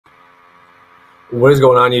What is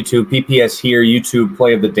going on, YouTube? PPS here, YouTube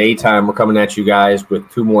play of the daytime. We're coming at you guys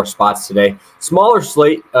with two more spots today. Smaller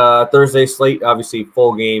slate, Thursday slate, obviously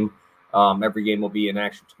full game. Every game will be in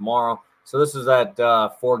action tomorrow. So this is that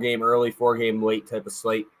 4-game early, 4-game late type of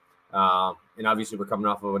slate. And obviously we're coming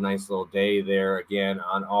off of a nice little day there again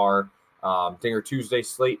on our Dinger Tuesday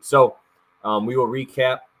slate. So we will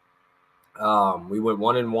recap. We went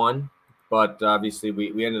 1-1, but obviously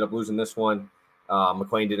we ended up losing this one.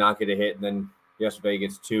 McLean did not get a hit, and then yesterday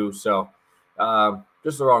gets 2, so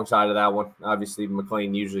just the wrong side of that one. Obviously,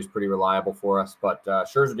 McLean usually is pretty reliable for us, but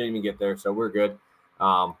Scherzer didn't even get there, so we're good.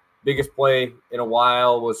 Biggest play in a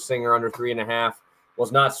while was Singer under 3.5.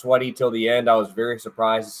 Was not sweaty till the end. I was very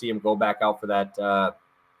surprised to see him go back out for that. I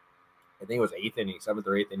think it was 8th inning, 7th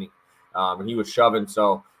or 8th inning, and he was shoving.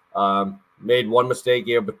 So made one mistake,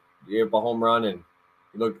 gave up a home run, and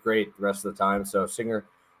he looked great the rest of the time. So Singer,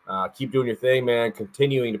 keep doing your thing, man.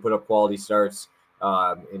 Continuing to put up quality starts,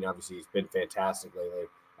 and obviously he's been fantastic lately.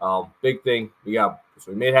 Big thing, so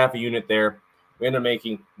we made half a unit there. We ended up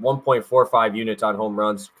making 1.45 units on home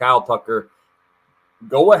runs. Kyle Tucker,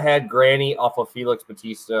 go ahead, granny off of Felix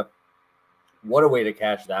Bautista. What a way to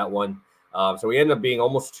catch that one. So we ended up being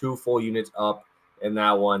almost 2 full units up in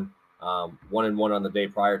that one. 1-1 on the day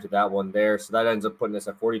prior to that one there. So that ends up putting us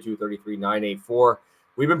at 42, 33, 984.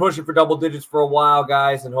 We've been pushing for double digits for a while,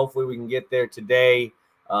 guys, and hopefully we can get there today.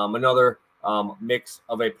 Another mix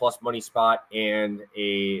of a plus money spot and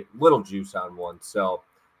a little juice on one. So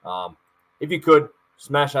if you could,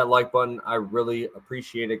 smash that like button. I really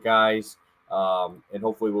appreciate it, guys. And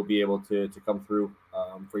hopefully we'll be able to come through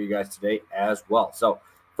for you guys today as well. So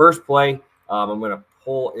first play, I'm going to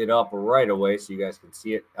pull it up right away so you guys can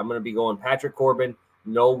see it. I'm going to be going Patrick Corbin,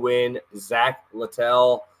 no win, Zach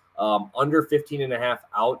Littell, under 15.5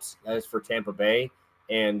 outs. That is for Tampa Bay.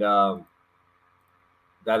 And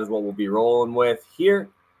that is what we'll be rolling with here.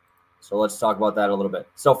 So let's talk about that a little bit.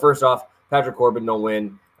 So first off, Patrick Corbin, no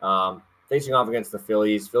win. Facing off against the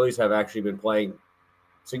Phillies. Phillies have actually been playing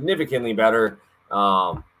significantly better.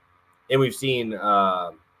 And we've seen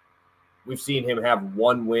him have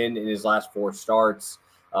 1 win in his last 4 starts,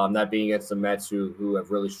 that being against the Mets, who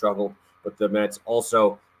have really struggled. But the Mets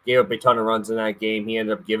also gave up a ton of runs in that game. He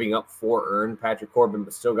ended up giving up 4 earned, Patrick Corbin,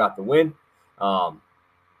 but still got the win.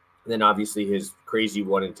 And then obviously his crazy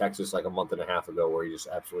one in Texas like a month and a half ago where he just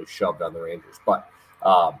absolutely shoved on the Rangers. But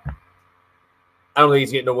I don't think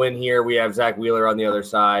he's getting a win here. We have Zach Wheeler on the other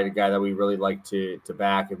side, a guy that we really like to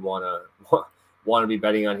back and want to be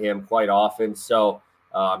betting on him quite often. So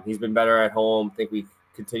he's been better at home. I think we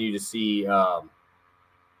continue to see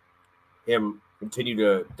him continue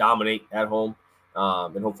to dominate at home.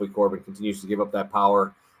 And hopefully Corbin continues to give up that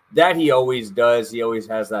power that he always does. He always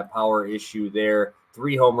has that power issue there.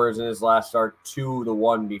 3 homers in his last start, 2 the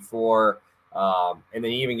one before. And then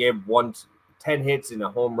he even gave 10 hits in a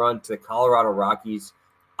home run to the Colorado Rockies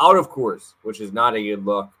out of Coors, which is not a good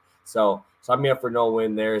look. So sign me up for no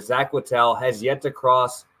win there. Zach Littell has yet to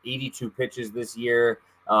cross 82 pitches this year.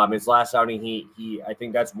 His last outing, he I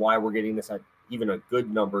think that's why we're getting this at even a good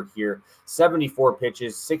number here. 74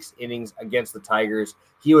 pitches, 6 innings against the Tigers.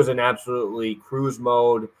 He was in absolutely cruise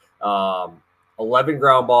mode. 11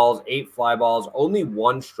 ground balls, 8 fly balls, only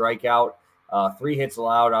 1 strikeout. 3 hits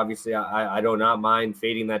allowed. Obviously, I do not mind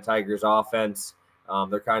fading that Tigers offense.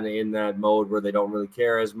 They're kind of in that mode where they don't really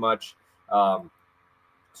care as much.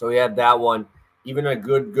 So he had that one. Even a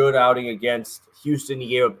good outing against Houston. He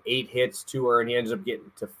gave up 8 hits, 2 earned. He ends up getting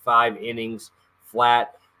to 5 innings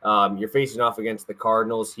flat. You're facing off against the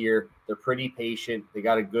Cardinals here. They're pretty patient. They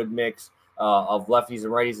got a good mix of lefties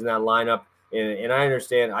and righties in that lineup. And I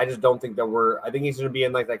understand. I just don't think that I think he's going to be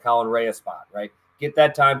in like that Colin Reyes spot, right? Get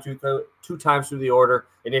that time 2 times through the order,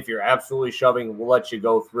 and if you're absolutely shoving, we'll let you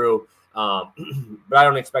go through. But I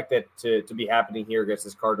don't expect that to be happening here against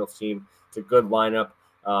this Cardinals team. It's a good lineup,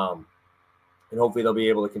 and hopefully they'll be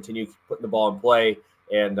able to continue putting the ball in play.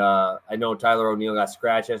 And I know Tyler O'Neill got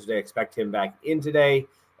scratched yesterday. I expect him back in today.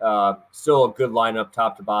 Still a good lineup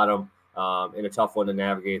top to bottom, and a tough one to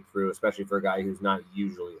navigate through, especially for a guy who's not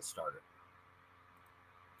usually a starter.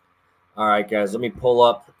 All right, guys, let me pull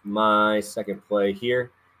up my second play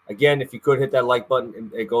here. Again, if you could hit that like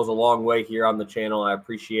button, it goes a long way here on the channel. I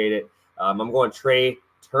appreciate it. I'm going Trey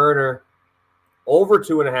Turner, over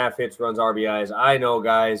 2.5 hits, runs, RBIs. I know,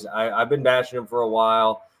 guys, I've been bashing him for a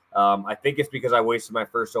while. I think it's because I wasted my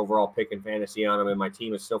first overall pick in fantasy on him, and my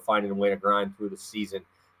team is still finding a way to grind through the season.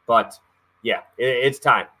 But, yeah, it's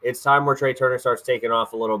time. It's time where Trey Turner starts taking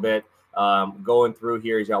off a little bit. Going through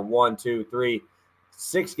here, he's got 1, 2, 3,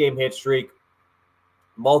 6-game hit streak,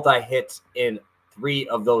 multi-hits in 3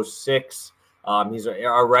 of those 6. He's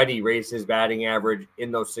already raised his batting average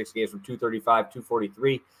in those 6 games from 235,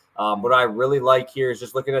 243. What I really like here is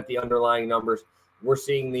just looking at the underlying numbers. We're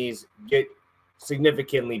seeing these get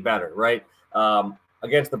significantly better, right?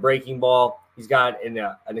 Against the breaking ball, he's got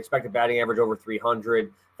an expected batting average over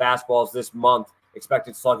 300. Fastballs this month,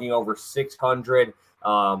 expected slugging over 600.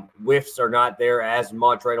 Whiffs are not there as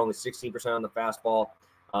much, right? Only 16% on the fastball.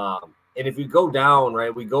 And if we go down,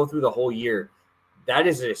 right, we go through the whole year, that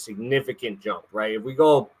is a significant jump, right? If we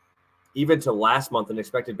go even to last month, an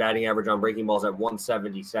expected batting average on breaking balls at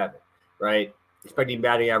 177, right? Expecting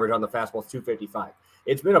batting average on the fastball is 255.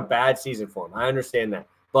 It's been a bad season for him. I understand that.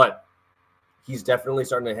 But he's definitely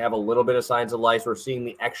starting to have a little bit of signs of life. We're seeing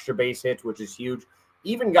the extra base hits, which is huge.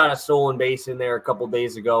 Even got a stolen base in there a couple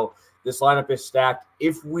days ago. This lineup is stacked.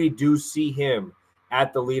 If we do see him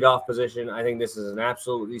at the leadoff position, I think this is an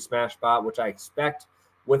absolutely smash spot, which I expect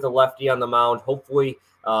with a lefty on the mound. Hopefully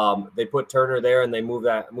they put Turner there and they move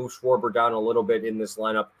Schwarber down a little bit in this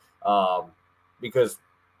lineup because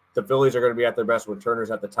the Phillies are going to be at their best when Turner's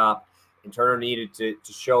at the top, and Turner needed to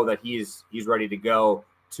show that he's ready to go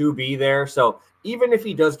to be there. So even if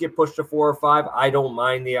he does get pushed to 4 or 5, I don't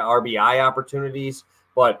mind the RBI opportunities.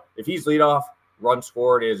 But if he's leadoff, run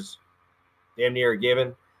scored is damn near a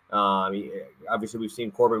given. Obviously, we've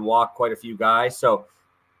seen Corbin walk quite a few guys, so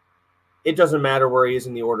it doesn't matter where he is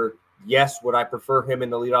in the order. Yes, would I prefer him in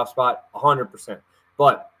the leadoff spot? 100%.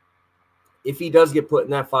 But if he does get put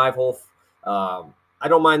in that 5 hole, I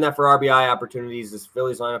don't mind that for RBI opportunities. This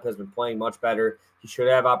Phillies lineup has been playing much better. He should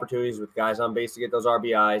have opportunities with guys on base to get those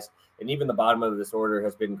RBIs. And even the bottom of this order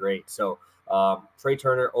has been great. So Trey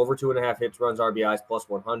Turner, over 2.5 hits, runs, RBIs, plus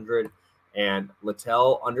 100. And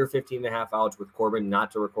Littell, under 15.5 outs with Corbin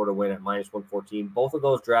not to record a win at minus 114. Both of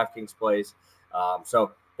those DraftKings plays.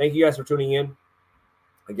 So thank you guys for tuning in.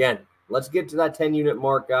 Again, let's get to that 10-unit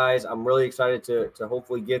mark, guys. I'm really excited to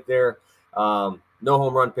hopefully get there. No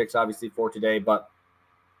home run picks, obviously, for today, but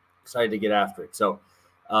excited to get after it. So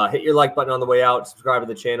hit your like button on the way out. Subscribe to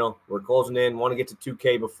the channel. We're closing in. Want to get to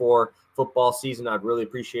 2K before football season. I'd really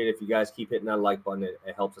appreciate it if you guys keep hitting that like button. It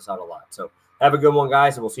helps us out a lot. So have a good one,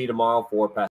 guys, and we'll see you tomorrow for Pass.